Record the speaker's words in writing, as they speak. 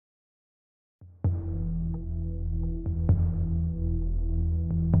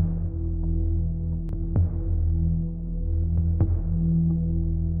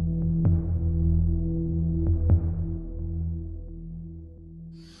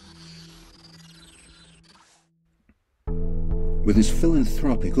With his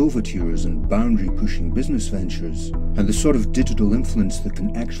philanthropic overtures and boundary-pushing business ventures, and the sort of digital influence that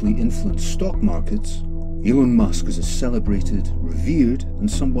can actually influence stock markets, Elon Musk is a celebrated, revered,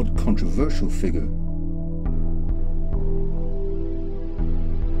 and somewhat controversial figure.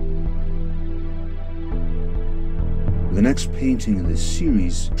 In the next painting in this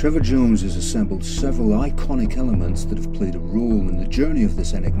series, Trevor Jones has assembled several iconic elements that have played a role in the journey of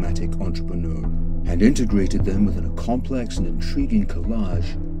this enigmatic entrepreneur, and integrated them within a complex and intriguing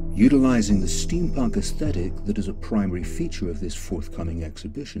collage, utilizing the steampunk aesthetic that is a primary feature of this forthcoming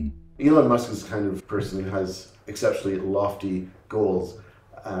exhibition. Elon Musk is the kind of person who has exceptionally lofty goals,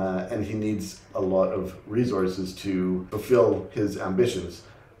 and he needs a lot of resources to fulfill his ambitions.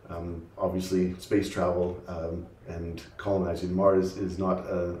 Obviously, space travel and colonizing Mars is not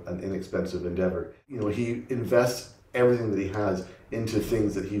an inexpensive endeavor. He invests everything that he has into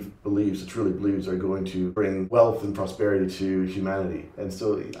things that he truly believes are going to bring wealth and prosperity to humanity. And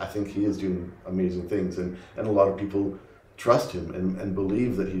so I think he is doing amazing things, and a lot of people trust him and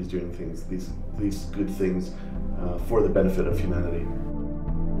believe that he's doing things, these good things for the benefit of humanity.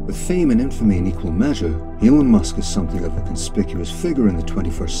 With fame and infamy in equal measure, Elon Musk is something of a conspicuous figure in the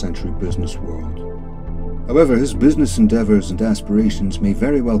 21st century business world. However, his business endeavors and aspirations may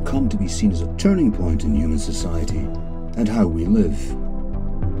very well come to be seen as a turning point in human society and how we live.